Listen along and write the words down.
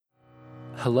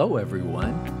Hello,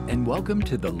 everyone, and welcome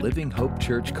to the Living Hope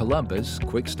Church Columbus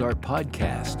Quick Start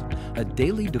Podcast, a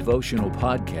daily devotional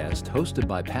podcast hosted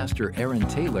by Pastor Aaron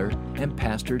Taylor and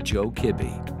Pastor Joe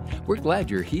Kibbe. We're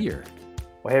glad you're here.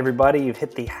 Well, hey everybody, you've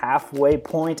hit the halfway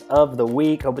point of the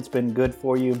week. Hope it's been good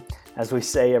for you, as we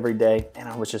say every day, and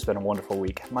I hope it's just been a wonderful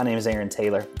week. My name is Aaron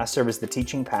Taylor. I serve as the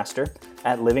teaching pastor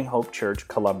at Living Hope Church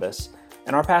Columbus.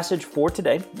 And our passage for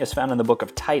today is found in the book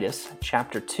of Titus,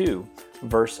 chapter 2,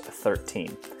 verse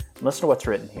 13. Listen to what's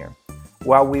written here.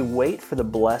 While we wait for the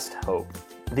blessed hope,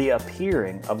 the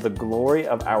appearing of the glory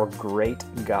of our great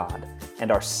God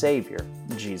and our Savior,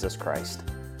 Jesus Christ.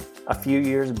 A few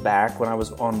years back, when I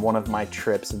was on one of my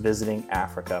trips visiting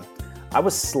Africa, I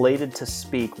was slated to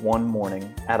speak one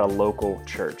morning at a local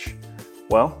church.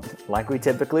 Well, like we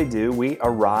typically do, we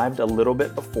arrived a little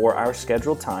bit before our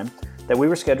scheduled time that we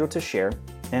were scheduled to share,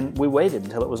 and we waited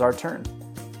until it was our turn.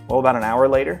 Well, about an hour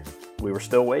later, we were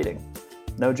still waiting.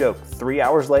 No joke, 3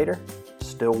 hours later,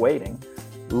 still waiting.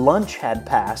 Lunch had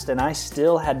passed, and I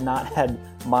still had not had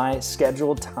my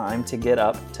scheduled time to get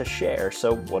up to share.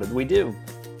 So what did we do?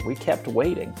 We kept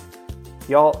waiting.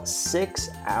 Y'all, 6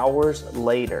 hours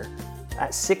later,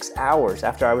 at 6 hours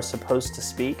after I was supposed to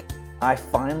speak, I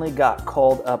finally got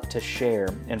called up to share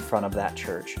in front of that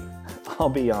church. I'll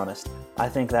be honest, I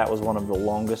think that was one of the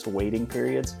longest waiting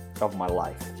periods of my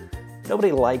life.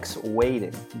 Nobody likes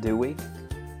waiting, do we?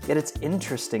 Yet it's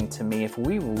interesting to me, if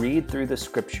we read through the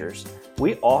scriptures,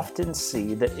 we often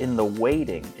see that in the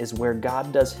waiting is where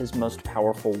God does His most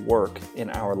powerful work in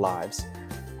our lives.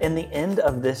 In the end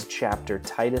of this chapter,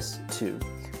 Titus 2,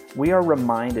 we are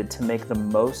reminded to make the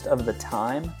most of the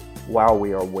time while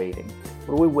we are waiting.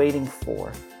 What are we waiting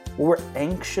for? Well, we're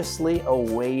anxiously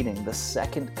awaiting the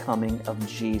second coming of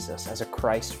Jesus as a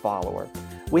Christ follower.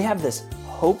 We have this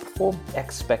hopeful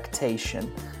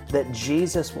expectation that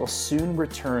Jesus will soon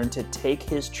return to take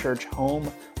His church home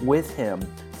with Him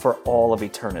for all of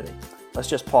eternity. Let's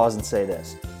just pause and say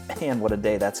this. Man, what a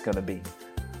day that's going to be.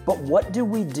 But what do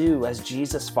we do as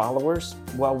Jesus followers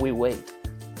while we wait?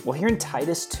 Well, here in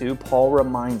Titus 2, Paul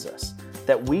reminds us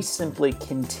that we simply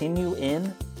continue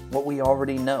in what we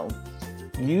already know.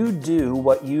 You do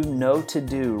what you know to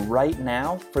do right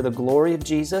now for the glory of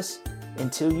Jesus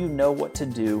until you know what to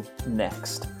do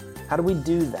next. How do we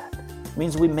do that? It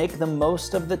means we make the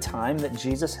most of the time that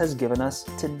Jesus has given us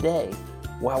today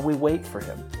while we wait for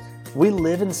Him. We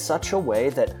live in such a way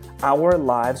that our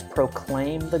lives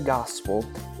proclaim the gospel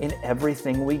in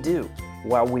everything we do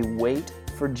while we wait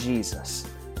for Jesus.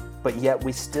 But yet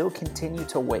we still continue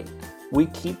to wait. We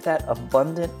keep that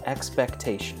abundant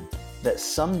expectation that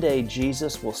someday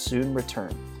Jesus will soon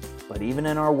return. But even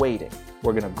in our waiting,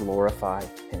 we're going to glorify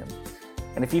Him.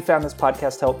 And if you found this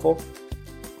podcast helpful,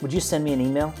 would you send me an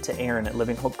email to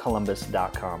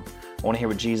aaron@livinghopecolumbus.com. I want to hear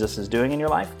what Jesus is doing in your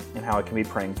life and how I can be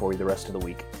praying for you the rest of the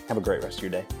week. Have a great rest of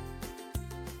your day.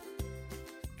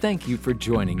 Thank you for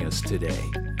joining us today.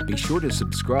 Be sure to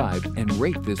subscribe and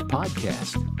rate this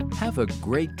podcast. Have a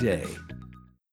great day.